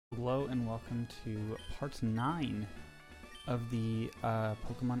Hello and welcome to part 9 of the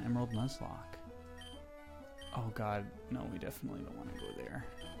Pokemon Emerald Nuzlocke. Oh god, no, we definitely don't want to go there.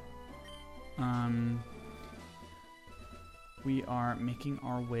 We are making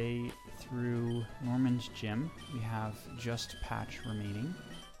our way through Norman's gym. We have just Patch remaining.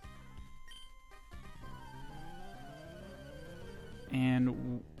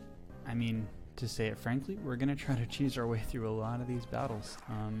 And, I mean, to say it frankly, we're going to try to cheese our way through a lot of these battles.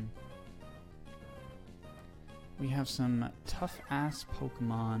 We have some tough-ass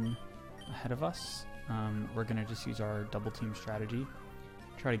Pokemon ahead of us. We're going to just use our double team strategy.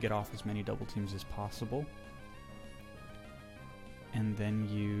 Try to get off as many double teams as possible. And then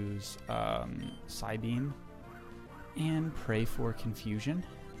use Psybeam and pray for confusion.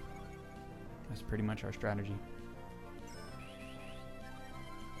 That's pretty much our strategy.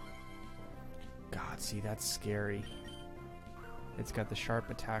 God, see, that's scary. It's got the sharp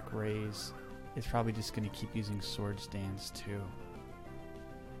attack raise. It's probably just going to keep using Swords Dance too.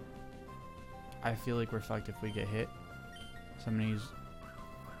 I feel like we're fucked if we get hit. So I'm going to use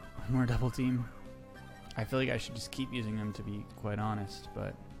one more double team. I feel like I should just keep using them, to be quite honest,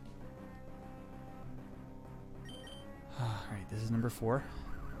 but... Alright, this is number 4.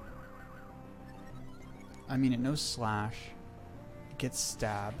 I mean, it knows Slash. It gets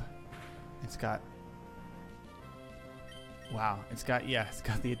Stab. It's got... Wow, it's got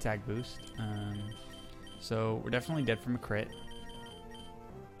the attack boost. So we're definitely dead from a crit.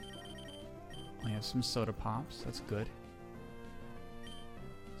 We have some Soda Pops, that's good.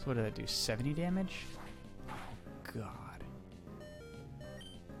 So what did that do, 70 damage? Oh god.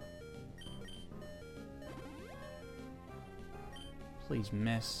 Please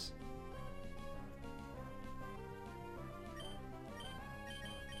miss.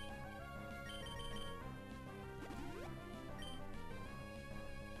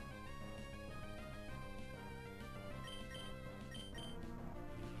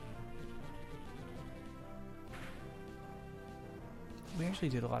 We actually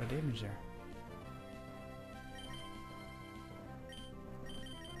did a lot of damage there.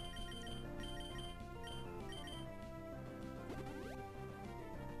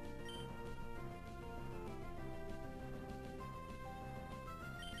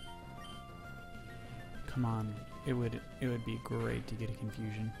 Come on, it would be great to get a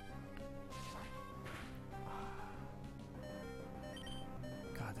confusion.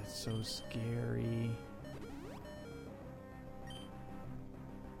 God, that's so scary.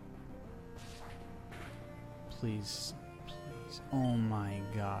 Please, please. Oh my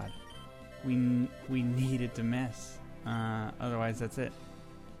god. We needed to miss. Otherwise, that's it.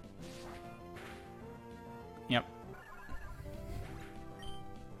 Yep.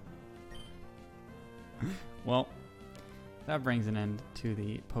 Well, that brings an end to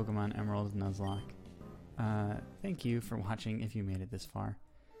the Pokemon Emerald Nuzlocke. Thank you for watching if you made it this far.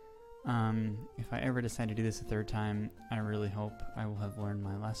 If I ever decide to do this a third time, I really hope I will have learned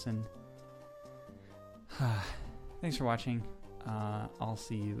my lesson. Thanks for watching. I'll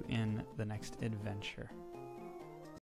see you in the next adventure.